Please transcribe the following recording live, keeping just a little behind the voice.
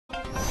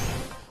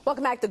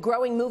Welcome back. The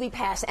growing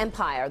MoviePass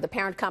empire, the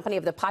parent company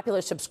of the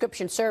popular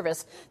subscription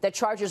service that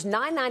charges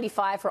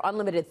 $9.95 for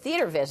unlimited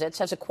theater visits,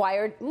 has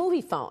acquired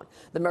Moviefone.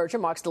 The merger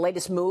marks the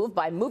latest move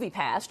by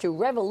MoviePass to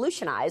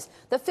revolutionize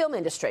the film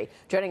industry.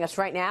 Joining us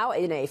right now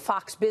in a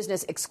Fox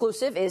Business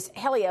exclusive is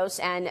Helios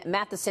and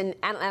Matheson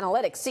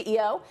Analytics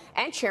CEO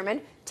and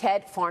Chairman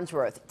Ted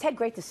Farnsworth. Ted,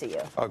 great to see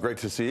you. Oh, great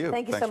to see you.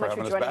 Thank you so much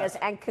for joining us,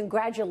 and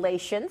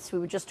congratulations. We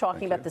were just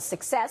talking about the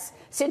success.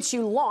 Since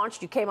you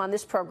launched, you came on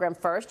this program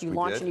first. You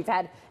launched and you've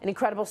had an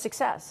incredible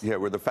success. Yeah,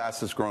 we're the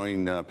fastest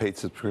growing paid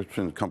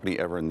subscription company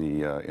ever in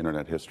the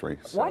internet history.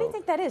 So. Why do you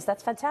think that is?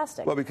 That's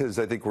fantastic. Well, because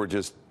I think we're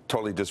just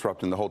totally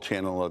disrupting the whole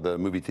channel of the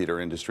movie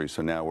theater industry.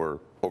 So now we're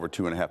over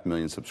 2.5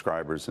 million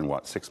subscribers in,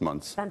 6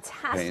 months?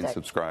 Fantastic. Paying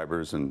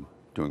subscribers and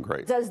doing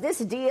great. Does this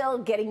deal,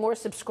 getting more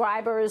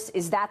subscribers,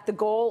 is that the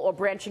goal, or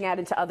branching out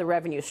into other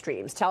revenue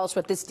streams? Tell us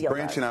what this deal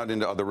Branching out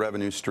into other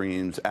revenue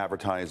streams,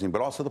 advertising, but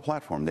also the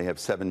platform. They have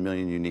 7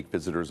 million unique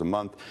visitors a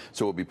month,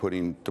 so we'll be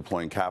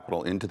deploying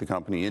capital into the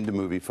company, into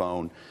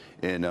Moviefone,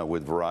 and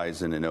with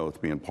Verizon and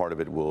Oath being part of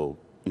it will,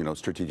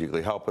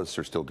 strategically help us.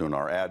 They're still doing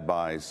our ad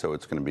buys, so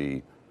it's going to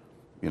be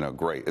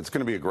great. It's going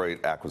to be a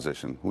great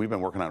acquisition. We've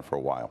been working on it for a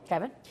while.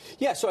 Kevin?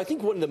 Yeah, so I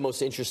think one of the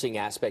most interesting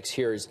aspects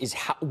here is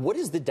what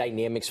is the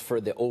dynamics for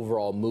the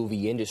overall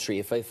movie industry?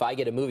 If I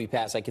get a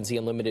MoviePass, I can see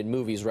unlimited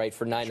movies, right,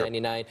 for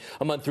 $9.99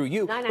 a month through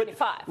you.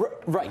 $9.95.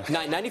 Right,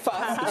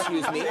 $9.95,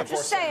 excuse me.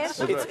 Just saying.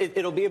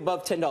 It'll be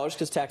above $10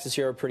 because taxes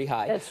here are pretty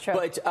high. That's true.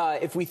 But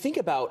if we think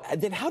about,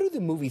 then how do the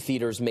movie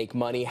theaters make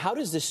money? How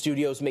does the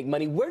studios make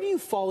money? Where do you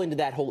fall into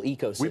that whole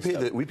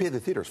ecosystem? We pay the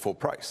theaters full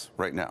price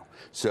right now.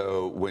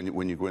 So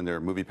when you go in there,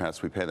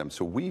 MoviePass, we pay them.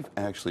 So we've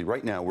actually,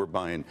 right now, we're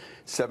buying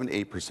 7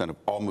 to 8% of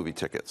all movie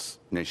tickets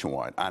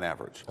nationwide, on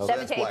average. So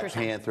that's Black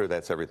Panther,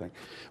 that's everything.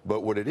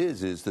 But what it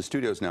is the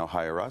studios now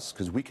hire us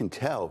because we can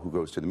tell who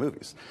goes to the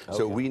movies. Okay.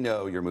 So we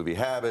know your movie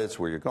habits,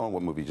 where you're going,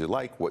 what movies you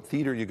like, what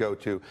theater you go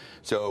to.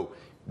 So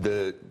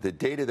the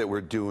data that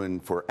we're doing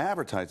for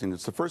advertising,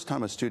 it's the first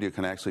time a studio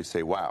can actually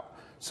say, wow.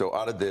 So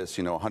out of this,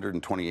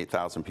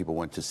 128,000 people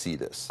went to see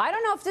this. I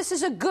don't know if this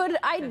is a good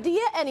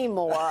idea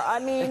anymore. I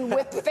mean,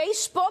 with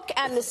Facebook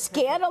and the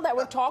scandal that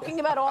we're talking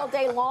about all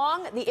day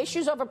long, the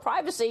issues over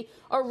privacy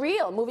are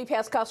real.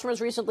 MoviePass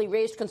customers recently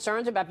raised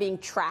concerns about being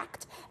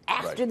tracked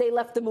after they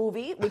left the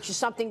movie, which is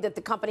something that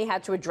the company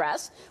had to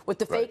address with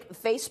the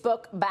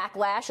Facebook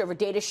backlash over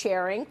data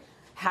sharing.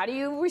 How do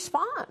you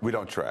respond? We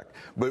don't track.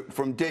 But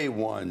from day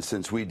one,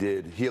 since we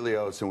did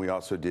Helios and we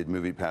also did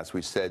MoviePass,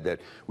 we said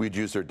that we'd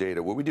use their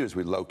data. What we do is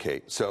we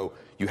locate. So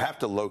you have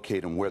to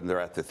locate them when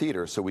they're at the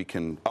theater so we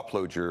can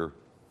upload your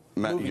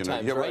movie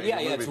times, right? Yeah,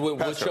 it's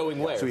what's showing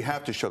where. So we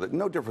have to show that.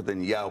 No different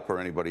than Yelp or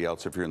anybody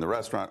else. If you're in the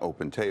restaurant,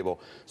 open table.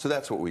 So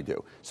that's what we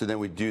do. So then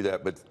we do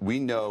that. But we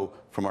know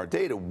from our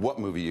data what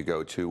movie you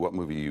go to, what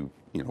movie you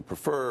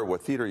prefer,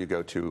 what theater you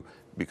go to,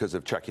 because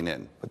of checking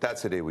in. But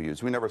that's the data we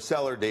use. We never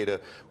sell our data.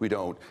 We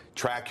don't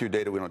track your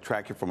data. We don't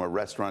track you from a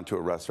restaurant to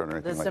a restaurant or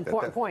anything like that. That's an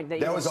important point.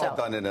 That was all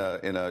done in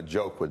a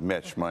joke with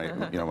Mitch, my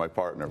my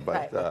partner.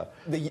 But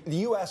the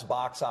U.S.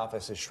 box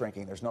office is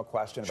shrinking. There's no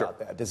question about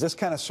that. Does this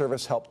kind of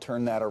service help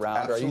turn that around,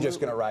 Absolutely. or are you just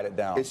going to ride it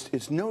down?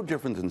 It's no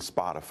different than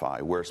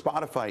Spotify, where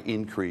Spotify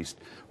increased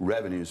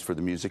revenues for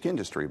the music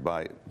industry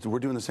we're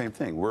doing the same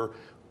thing.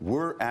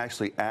 We're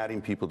actually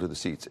adding people to the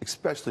seats,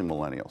 especially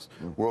millennials.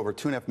 We're over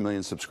 2.5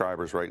 million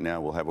subscribers right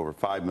now. We'll have over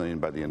 5 million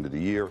by the end of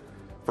the year.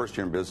 First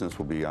year in business,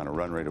 we'll be on a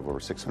run rate of over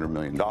 $600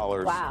 million.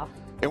 Wow.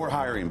 And we're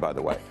hiring, by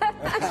the way. Great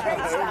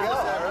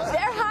stuff. They're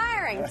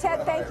hiring.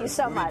 Ted, thank you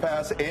so much.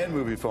 MoviePass and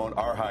Moviefone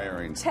are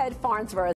hiring. Ted Farnsworth.